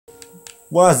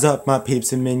What's up, my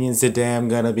peeps and minions? Today I'm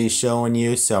gonna be showing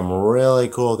you some really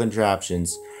cool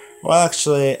contraptions. Well,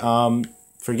 actually,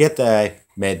 forget that I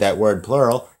made that word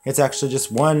plural. It's actually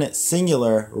just one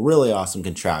singular, really awesome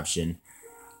contraption.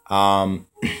 Um,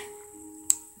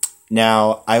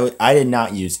 Now, I did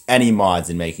not use any mods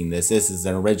in making this. This is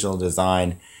an original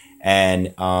design,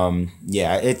 and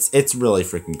yeah, it's really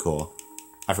freaking cool.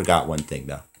 I forgot one thing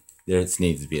though. There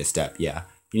needs to be a step. Yeah,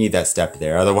 you need that step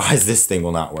there. Otherwise, this thing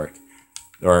will not work.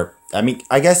 Or, I mean,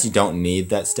 I guess you don't need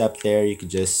that step there. You could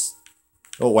just,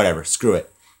 oh, whatever. Screw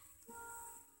it.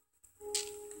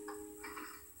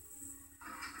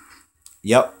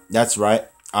 Yep, that's right.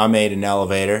 I made an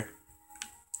elevator.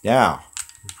 Now,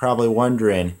 you're probably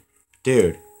wondering,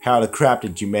 dude, how the crap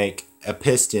did you make a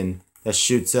piston that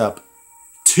shoots up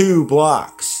 2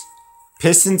 blocks?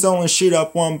 Pistons only shoot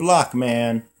up 1 block,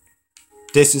 man.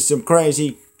 This is some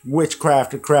crazy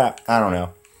witchcraft or crap. I don't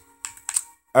know.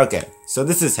 Okay, so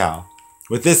this is how.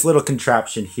 With this little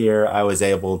contraption here, I was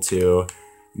able to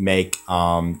make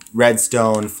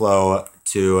redstone flow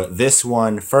to this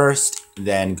one first,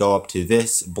 then go up to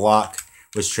this block,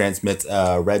 which transmits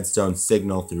a redstone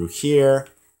signal through here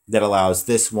that allows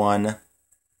this one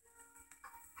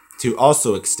to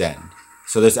also extend.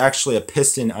 So there's actually a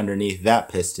piston underneath that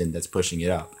piston that's pushing it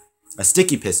up. A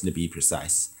sticky piston to be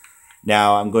precise.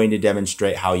 Now I'm going to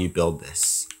demonstrate how you build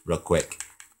this real quick.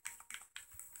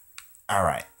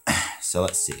 Alright, so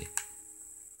let's see.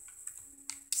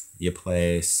 You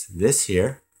place this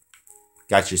here.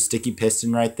 Got your sticky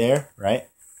piston right there, right?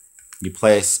 You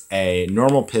place a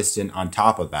normal piston on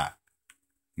top of that.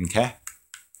 Okay?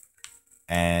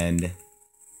 And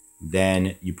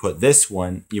then you put this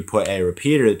one, you put a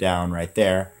repeater down right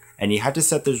there, and you have to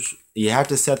set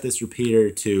this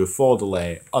repeater to full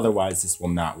delay, otherwise this will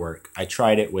not work. I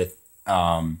tried it with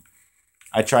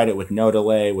no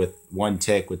delay, with 1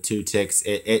 tick, with 2 ticks.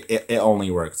 It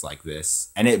only works like this,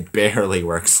 and it barely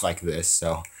works like this.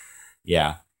 So,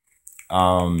 yeah.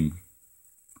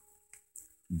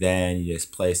 Then you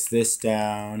just place this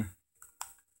down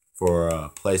for a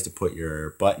place to put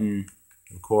your button,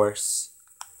 of course.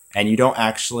 And you don't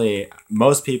actually.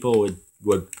 Most people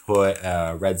would put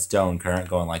a redstone current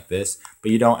going like this,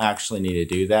 but you don't actually need to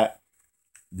do that.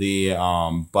 The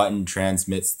button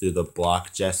transmits through the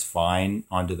block just fine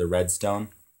onto the redstone.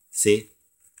 See?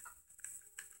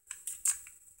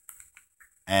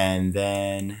 And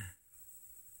then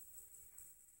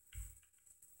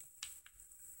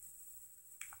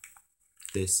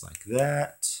this like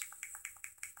that.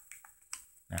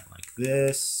 That like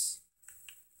this.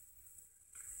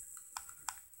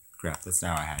 Crap, that's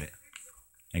not how I had it.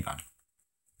 Hang on.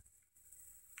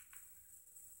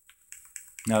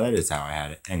 No, that is how I had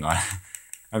it. Hang on.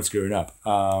 I'm screwing up.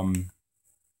 Then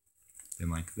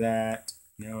like that.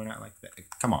 No, not like that.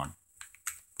 Come on.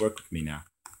 Work with me now.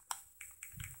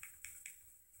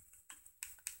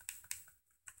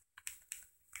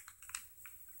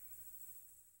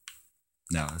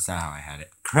 No, that's not how I had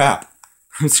it. Crap!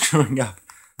 I'm screwing up.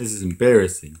 This is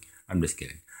embarrassing. I'm just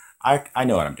kidding. I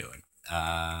know what I'm doing.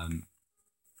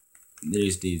 There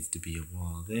just needs to be a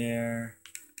wall there.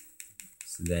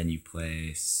 So then you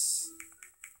place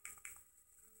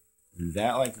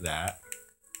that like that.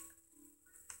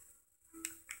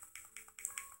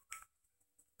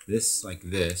 This like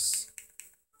this.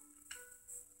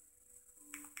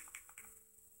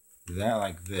 That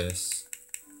like this.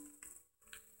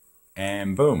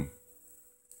 And boom.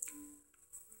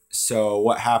 So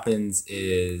what happens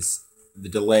is the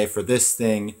delay for this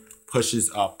thing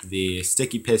pushes up the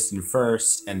sticky piston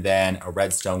first, and then a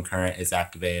redstone current is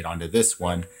activated onto this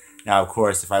one. Now, of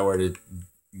course, if I were to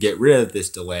get rid of this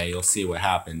delay, you'll see what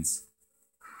happens.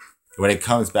 When it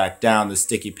comes back down, the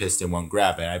sticky piston won't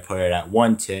grab it. I put it at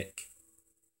 1 tick.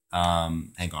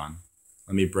 Hang on.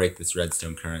 Let me break this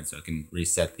redstone current so I can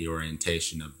reset the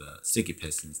orientation of the sticky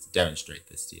pistons to demonstrate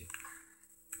this to you.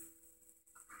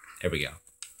 There we go.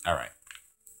 All right.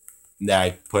 Then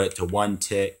I put it to 1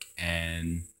 tick,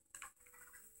 and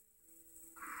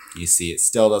you see it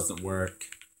still doesn't work.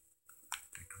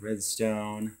 Like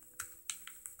redstone.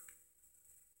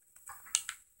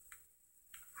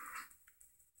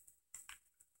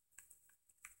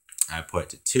 I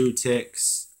put it to 2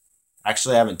 ticks.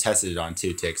 Actually, I haven't tested it on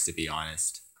 2 ticks, to be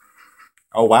honest.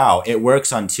 Oh, wow. It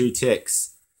works on 2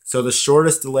 ticks. So the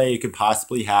shortest delay you could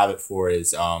possibly have it for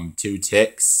is 2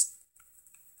 ticks.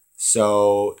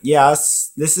 So,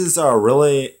 yes, this is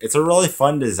it's a really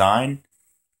fun design.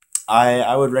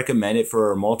 I would recommend it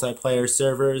for multiplayer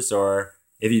servers, or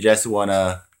if you just want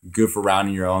to goof around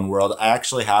in your own world. I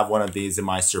actually have one of these in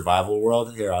my survival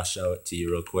world. Here, I'll show it to you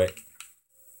real quick.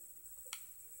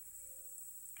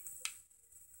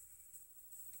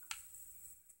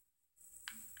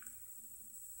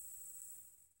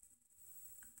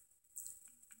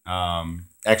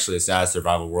 Actually, it's not a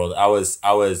survival world. I was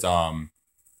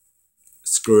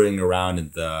screwing around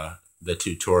in the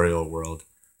tutorial world.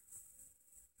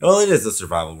 Well, it is a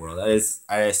survival world. I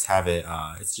just have it.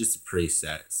 It's just a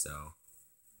preset, so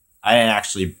I didn't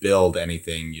actually build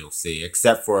anything. You'll see,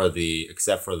 except for the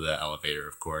elevator,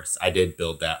 of course. I did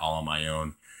build that all on my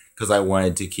own because I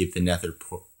wanted to keep the Nether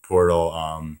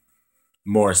portal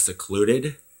more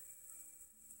secluded.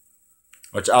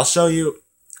 Which I'll show you.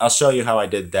 I'll show you how I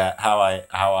did that. How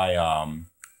I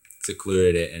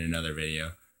secluded it in another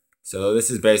video. So this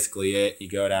is basically it. You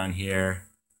go down here.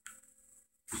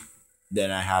 Then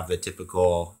I have the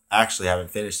typical. I actually haven't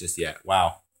finished this yet.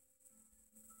 Wow.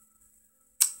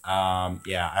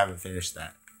 Yeah, I haven't finished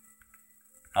that.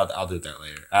 I'll do that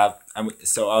later.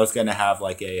 So I was gonna have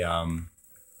like a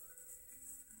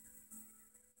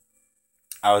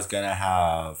I was gonna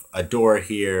have a door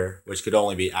here, which could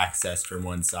only be accessed from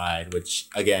one side. Which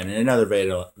again, in another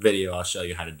video, I'll show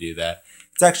you how to do that.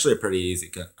 It's actually a pretty easy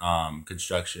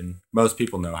construction. Most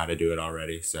people know how to do it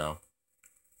already, so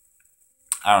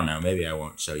I don't know. Maybe I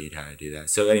won't show you how to do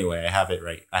that. So anyway, I have it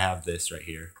right. I have this right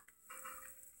here,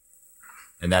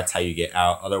 and that's how you get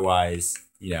out. Otherwise,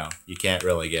 you can't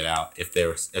really get out if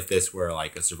this were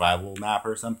like a survival map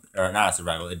or something, or not a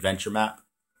survival adventure map.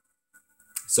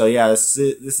 So yeah, this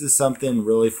is something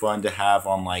really fun to have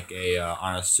on like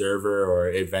on a server or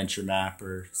adventure map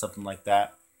or something like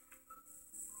that.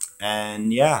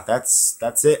 And yeah, that's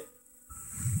it.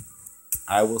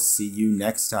 I will see you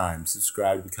next time.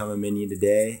 Subscribe to become a minion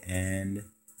today, and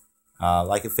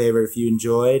like a favorite if you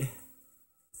enjoyed.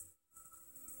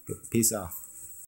 Peace off.